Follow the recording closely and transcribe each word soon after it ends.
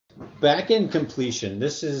Backend completion.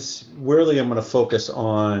 This is really I'm going to focus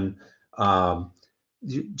on um,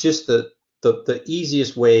 just the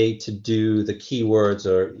easiest way to do the keywords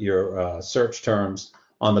or your search terms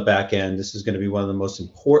on the back end. This is going to be one of the most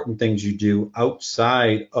important things you do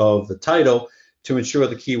outside of the title to ensure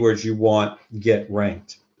the keywords you want get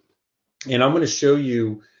ranked. And I'm going to show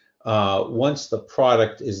you once the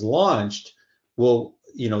product is launched,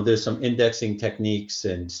 there's some indexing techniques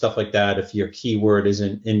and stuff like that. If your keyword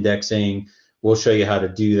isn't indexing, we'll show you how to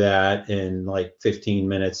do that in like 15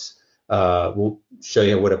 minutes. We'll show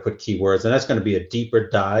you where to put keywords, and that's going to be a deeper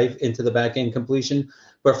dive into the back end completion.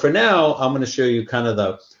 But for now, I'm going to show you kind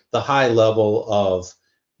of the high level of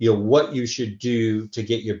what you should do to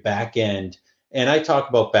get your back end. And I talk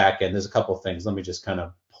about back end. There's a couple of things. Let me just kind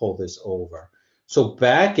of pull this over. So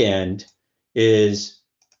back end is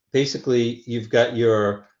basically you've got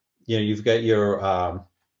your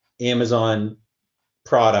Amazon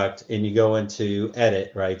product and you go into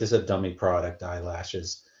edit, right? This is a dummy product,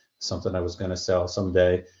 eyelashes, something I was going to sell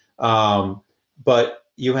someday. But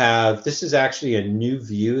this is actually a new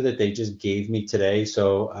view that they just gave me today.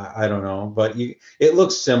 So I don't know, but it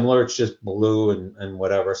looks similar. It's just blue and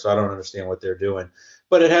whatever. So I don't understand what they're doing,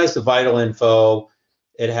 but it has the vital info.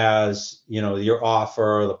 It has, your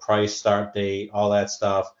offer, the price, start date, all that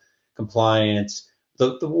stuff, compliance.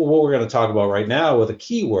 What we're going to talk about right now with the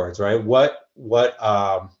keywords, right? What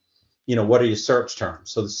are your search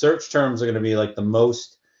terms? So the search terms are going to be like the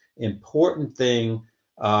most important thing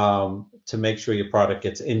to make sure your product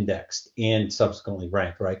gets indexed and subsequently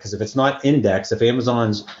ranked, right? Because if it's not indexed, if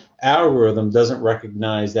Amazon's algorithm doesn't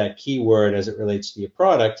recognize that keyword as it relates to your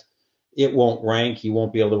product, it won't rank. You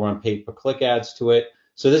won't be able to run pay-per-click ads to it.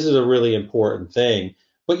 So this is a really important thing.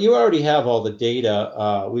 But you already have all the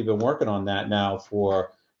data. We've been working on that now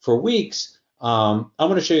for weeks. I'm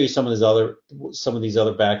going to show you some of these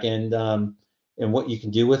other back end and what you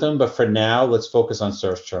can do with them. But for now, let's focus on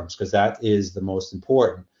search terms because that is the most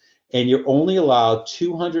important. And you're only allowed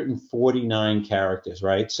 249 characters,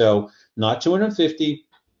 right? So not 250,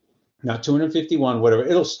 not 251, whatever.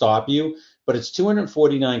 It'll stop you, but it's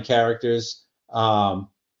 249 characters.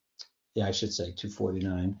 Yeah, I should say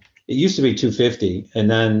 249. It used to be 250, and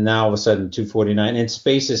then now all of a sudden 249, and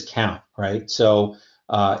spaces count, right? So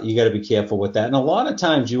you got to be careful with that. And a lot of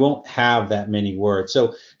times you won't have that many words.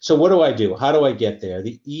 So what do I do? How do I get there?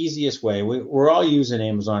 The easiest way, we're all using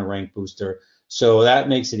Amazon Rank Booster, so that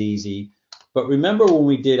makes it easy. But remember when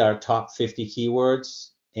we did our top 50 keywords,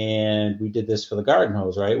 and we did this for the garden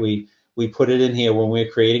hose, right? We put it in here when we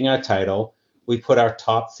were creating our title. We put our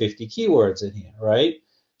top 50 keywords in here, right?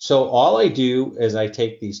 So all I do is I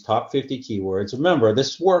take these top 50 keywords. Remember,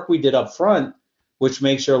 this work we did up front, which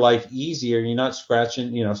makes your life easier. You're not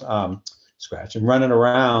running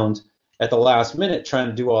around at the last minute trying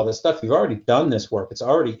to do all this stuff. You've already done this work. It's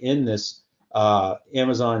already in this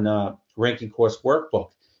Amazon ranking course workbook.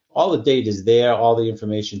 All the data is there. All the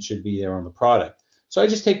information should be there on the product. So I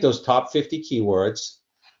just take those top 50 keywords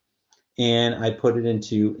and I put it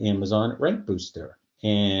into Amazon Rank Booster.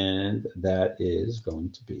 And that is going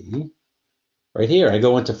to be right here. I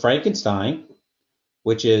go into Frankenstein,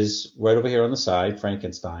 which is right over here on the side,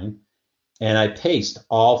 Frankenstein, and I paste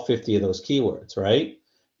all 50 of those keywords, right?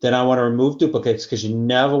 Then I want to remove duplicates because you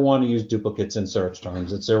never want to use duplicates in search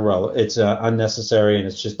terms. It's irrelevant. It's unnecessary, and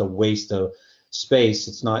it's just a waste of space.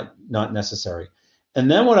 It's not necessary. And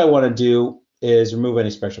then what I want to do is remove any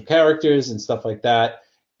special characters and stuff like that.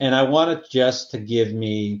 And I want it just to give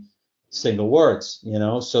me single words,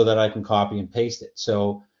 so that I can copy and paste it.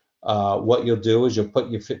 So what you'll do is you'll put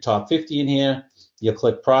your top 50 in here, you'll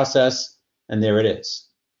click process, and there it is.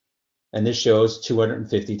 And this shows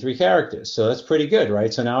 253 characters. So that's pretty good,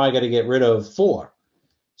 right? So now I got to get rid of 4.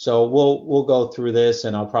 So we'll go through this,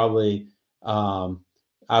 and I'll probably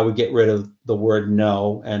I would get rid of the word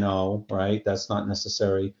no, N-O, right? That's not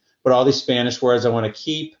necessary. But all these Spanish words I want to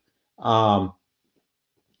keep.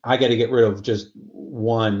 I got to get rid of just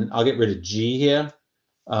one. I'll get rid of G here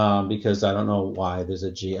because I don't know why there's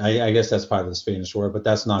a G. I guess that's part of the Spanish word, but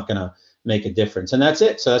that's not going to make a difference. And that's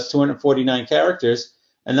it. So that's 249 characters.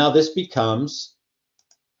 And now this becomes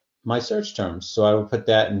my search terms. So I will put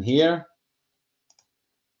that in here.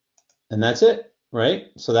 And that's it, right?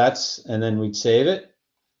 So and then we'd save it.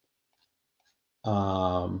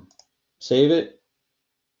 Save it.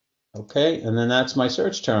 Okay, and then that's my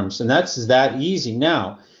search terms. And that's that easy.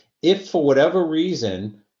 Now, if for whatever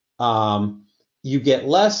reason you get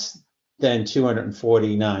less than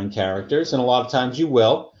 249 characters, and a lot of times you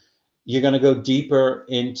will, you're going to go deeper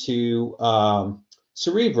into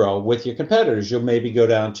Cerebro with your competitors. You'll maybe go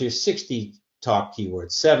down to 60 top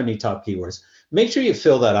keywords, 70 top keywords. Make sure you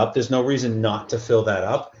fill that up. There's no reason not to fill that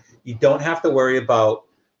up. You don't have to worry about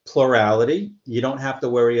plurality. You don't have to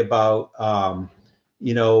worry about, well,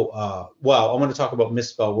 I'm going to talk about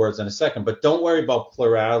misspelled words in a second, but don't worry about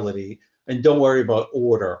plurality and don't worry about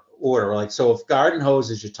order. Like, so if garden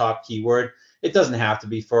hose is your top keyword, it doesn't have to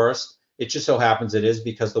be first. It just so happens it is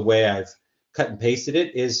because the way I've cut and pasted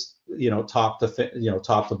it is, top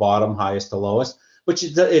to bottom, highest to lowest, which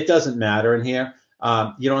it doesn't matter in here.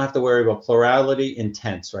 You don't have to worry about plurality and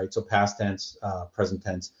tense, right? So past tense, present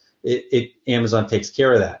tense. Amazon takes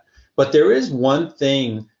care of that. But there is one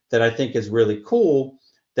thing that I think is really cool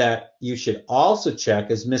that you should also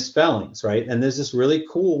check is misspellings, right? And there's this really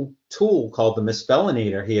cool tool called the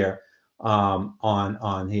Misspellinator here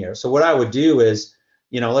on here. So what I would do is,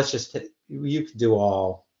 let's just, you could do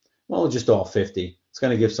just all 50. It's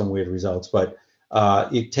going to give some weird results, but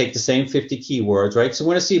you take the same 50 keywords, right? So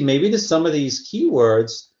we're going to see maybe there's some of these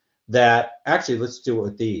keywords that, actually, let's do it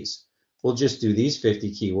with these. We'll just do these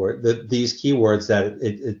 50 these keywords that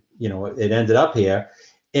it ended up here.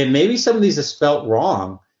 And maybe some of these are spelt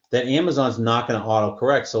wrong that Amazon's not going to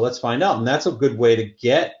autocorrect. So let's find out. And that's a good way to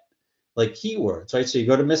get like keywords, right? So you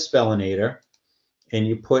go to Misspellinator and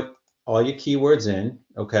you put all your keywords in,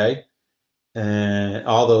 okay? And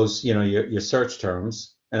all those, your search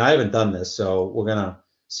terms. And I haven't done this, so we're going to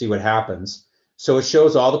see what happens. So it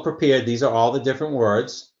shows all the prepared. These are all the different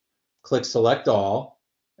words. Click select all.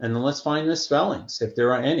 And then let's find misspellings, if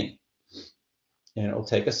there are any. And it'll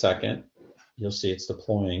take a second. You'll see it's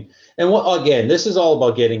deploying. And again, this is all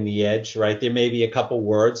about getting the edge, right? There may be a couple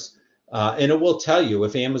words, and it will tell you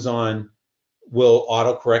if Amazon will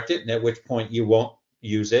autocorrect it, and at which point you won't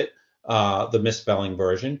use it, the misspelling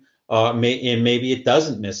version. And maybe it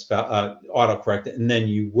doesn't autocorrect it, and then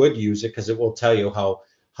you would use it because it will tell you how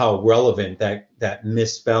relevant that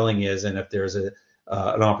misspelling is, and if there's an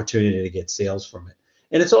opportunity to get sales from it.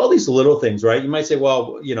 And it's all these little things, right? You might say,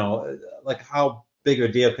 well, like how big a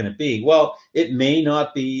deal can it be? Well, it may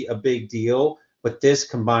not be a big deal, but this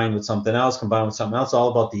combined with something else,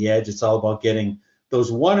 all about the edge. It's all about getting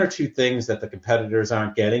those one or two things that the competitors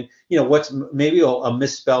aren't getting. What's maybe a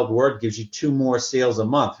misspelled word gives you 2 more sales a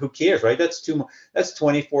month. Who cares, right? That's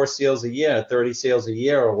 24 sales a year, 30 sales a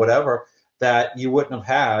year, or whatever that you wouldn't have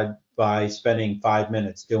had by spending 5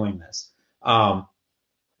 minutes doing this. Now,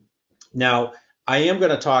 I am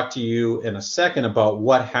going to talk to you in a second about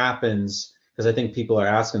what happens, because I think people are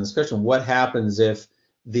asking this question, what happens if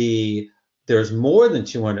there's more than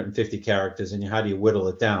 250 characters and how do you whittle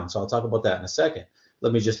it down? So I'll talk about that in a second.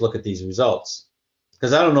 Let me just look at these results,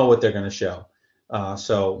 because I don't know what they're going to show.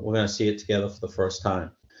 So we're going to see it together for the first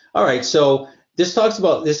time. All right, so this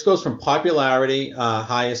goes from popularity,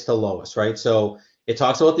 highest to lowest, right? So it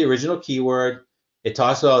talks about the original keyword. It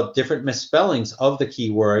talks about different misspellings of the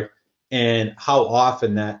keyword and how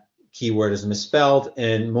often that keyword is misspelled,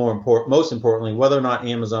 and most importantly, whether or not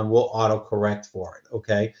Amazon will autocorrect for it,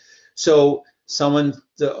 okay? So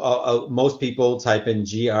most people type in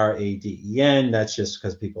GRADEN, that's just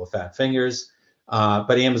because people have fat fingers,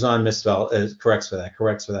 but Amazon corrects for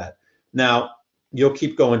that. Now, you'll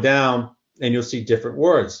keep going down and you'll see different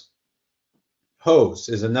words. Hose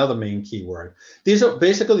is another main keyword. These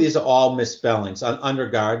are all misspellings. Under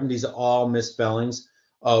garden, these are all misspellings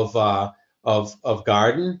of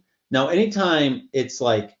garden. Now, anytime it's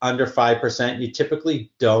like under 5%, you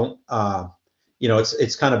typically don't,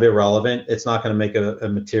 it's kind of irrelevant. It's not going to make a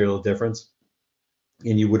material difference,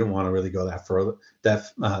 and you wouldn't want to really go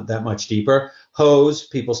that much deeper. Hose,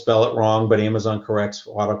 people spell it wrong, but Amazon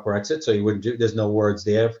autocorrects it, so you wouldn't there's no words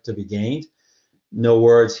there to be gained. No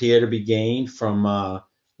words here to be gained from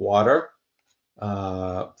water.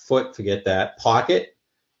 Foot, forget that. Pocket,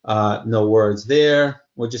 no words there.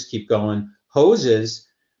 We'll just keep going. Hoses,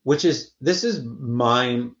 this is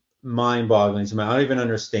mind-boggling to me. I don't even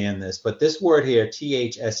understand this, but this word here,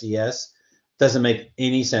 THSES, doesn't make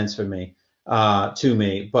any sense to me.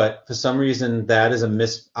 But for some reason that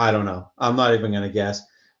is I don't know. I'm not even going to guess.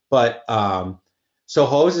 But so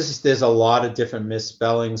hoses, there's a lot of different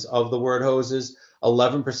misspellings of the word hoses.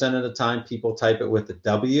 11% of the time people type it with a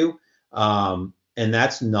W, and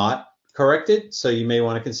that's not corrected. So you may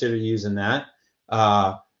want to consider using that.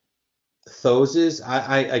 Thoses,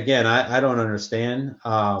 I don't understand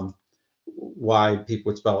why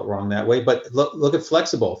people would spell it wrong that way. But look at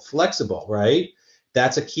flexible, right?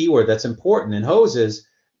 That's a keyword that's important. In hoses,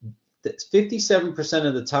 57%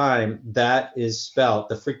 of the time that is spelled,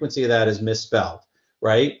 the frequency of that is misspelled,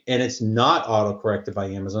 right? And it's not auto-corrected by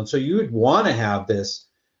Amazon. So you would want to have this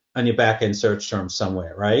on your back-end search term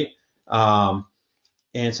somewhere, right?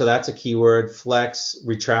 And so that's a keyword. Flex,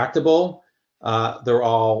 retractable, they're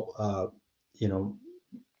all, you know,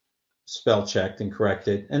 spell checked and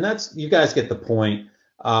corrected. And that's, you guys get the point.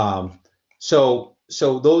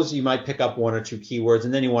 So those, you might pick up one or two keywords,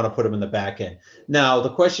 and then you want to put them in the back end. Now,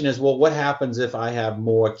 the question is, well, what happens if I have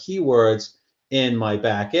more keywords in my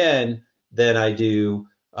back end than I do,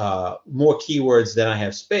 more keywords than I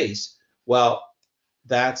have space? Well,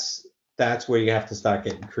 that's where you have to start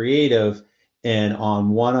getting creative. And on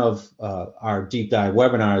one of our deep dive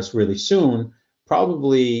webinars really soon,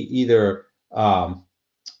 probably either, hold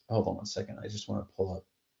on one second, I just want to pull up.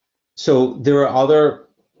 So there are other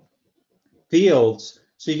fields,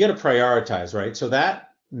 so you got to prioritize, right? So that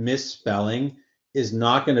misspelling is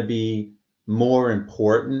not going to be more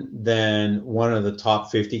important than one of the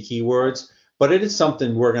top 50 keywords, but it is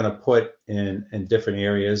something we're going to put in different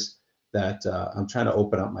areas that I'm trying to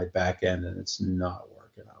open up my back end and it's not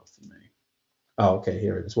working out for me. Oh, okay,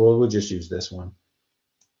 here it is. Well, we'll just use this one.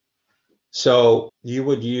 So you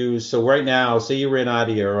would use, so right now, say you ran out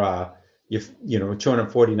of your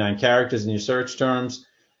 249 characters in your search terms.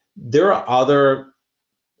 There are other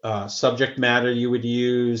subject matter you would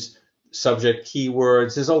use, subject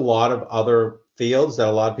keywords. There's a lot of other fields that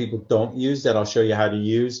a lot of people don't use that I'll show you how to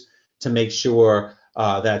use to make sure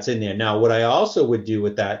that's in there. Now, what I also would do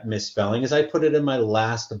with that misspelling is I put it in my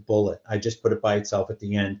last bullet. I just put it by itself at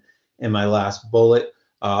the end in my last bullet,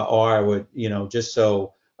 or I would, just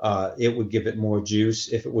so it would give it more juice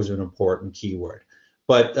if it was an important keyword.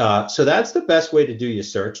 But so that's the best way to do your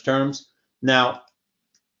search terms. Now,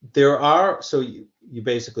 there are, so you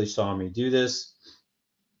basically saw me do this.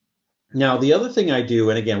 Now, the other thing I do,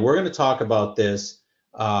 and again, we're going to talk about this,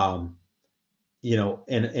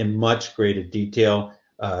 in much greater detail,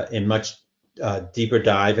 in much deeper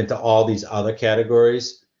dive into all these other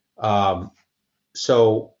categories.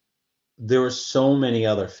 So there are so many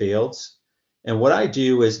other fields. And what I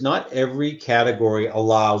do is not every category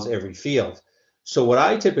allows every field. So what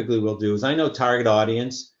I typically will do is I know target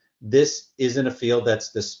audience, this isn't a field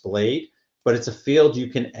that's displayed, but it's a field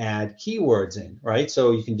you can add keywords in, right?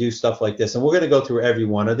 So you can do stuff like this. And we're going to go through every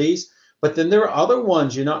one of these. But then there are other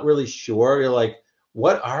ones you're not really sure. You're like,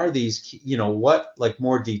 what are these, like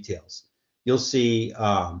more details? You'll see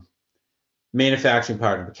manufacturing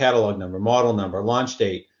partner, catalog number, model number, launch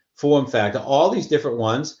date, form factor, all these different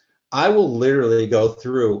ones. I will literally go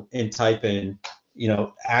through and type in,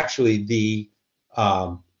 actually the,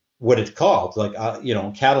 what it's called, like,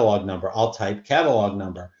 catalog number. I'll type catalog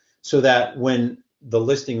number so that when the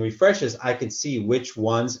listing refreshes, I can see which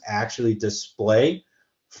ones actually display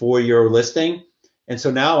for your listing. And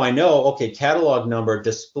so now I know, okay, catalog number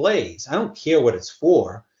displays. I don't care what it's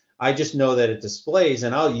for. I just know that it displays,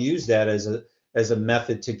 and I'll use that as a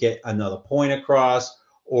method to get another point across,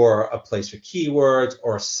 or a place for keywords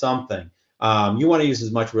or something. You want to use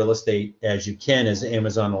as much real estate as you can, as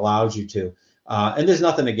Amazon allows you to. And there's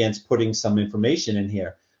nothing against putting some information in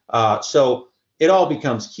here. So it all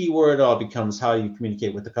becomes keyword, it all becomes how you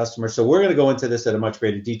communicate with the customer. So we're going to go into this at a much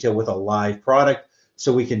greater detail with a live product,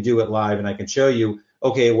 so we can do it live and I can show you,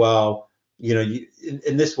 okay, well,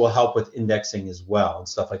 and this will help with indexing as well and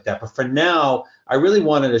stuff like that. But for now, I really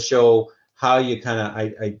wanted to show how you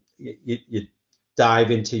kind of, you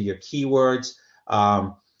dive into your keywords,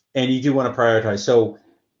 and you do want to prioritize. So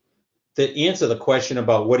to answer the question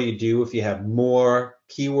about what do you do if you have more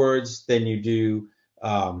keywords than you do,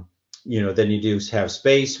 have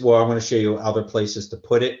space, well, I'm going to show you other places to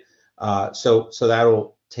put it. So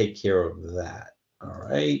that'll take care of that. All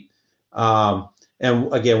right.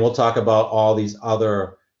 And again, we'll talk about all these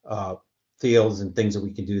other fields and things that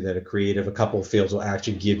we can do that are creative. A couple of fields will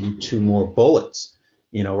actually give you 2 more bullets.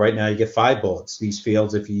 Right now you get 5 bullets. These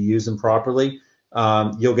fields, if you use them properly,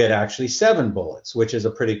 you'll get actually 7 bullets, which is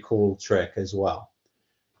a pretty cool trick as well.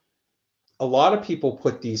 A lot of people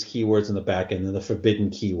put these keywords in the back end, and the forbidden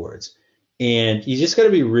keywords, and you just got to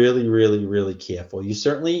be really, really, really careful. You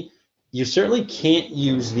certainly can't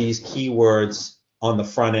use these keywords on the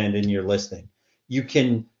front end in your listing. You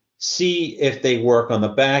can see if they work on the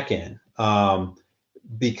back end,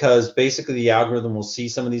 because basically the algorithm will see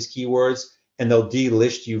some of these keywords and they'll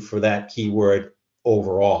delist you for that keyword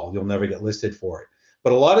overall. You'll never get listed for it.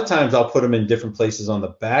 But a lot of times I'll put them in different places on the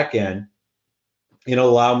back end, and it'll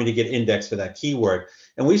allow me to get indexed for that keyword.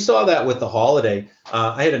 And we saw that with the holiday.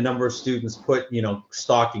 I had a number of students put,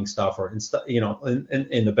 stocking stuffer,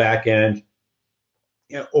 in the back end,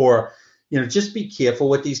 or just be careful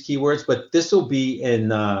with these keywords. But this will be in,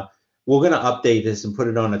 we're going to update this and put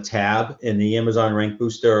it on a tab in the Amazon Rank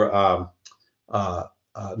Booster, not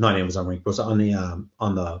Amazon Rank Booster, on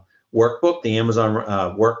the workbook, the Amazon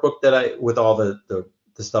workbook that with all the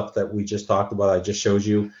stuff that we just talked about. I just showed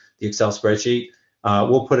you the Excel spreadsheet.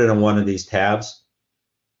 We'll put it in one of these tabs.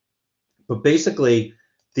 But basically,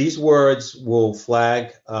 these words will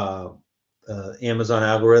flag Amazon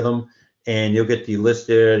algorithm, and you'll get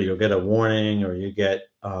delisted, you'll get a warning, or you get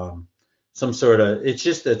some sort of, it's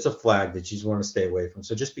a flag that you just want to stay away from.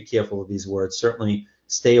 So just be careful of these words. Certainly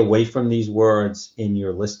stay away from these words in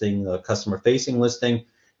your listing, the customer facing listing.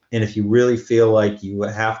 And if you really feel like you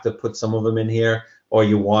have to put some of them in here, or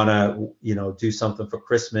you want to, do something for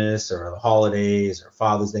Christmas or the holidays or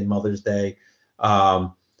Father's Day, Mother's Day,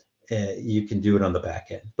 you can do it on the back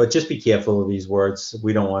end. But just be careful of these words.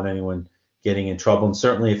 We don't want anyone getting in trouble. And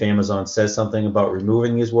certainly if Amazon says something about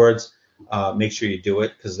removing these words, make sure you do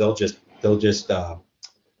it, because they'll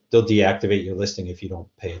deactivate your listing if you don't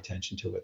pay attention to it.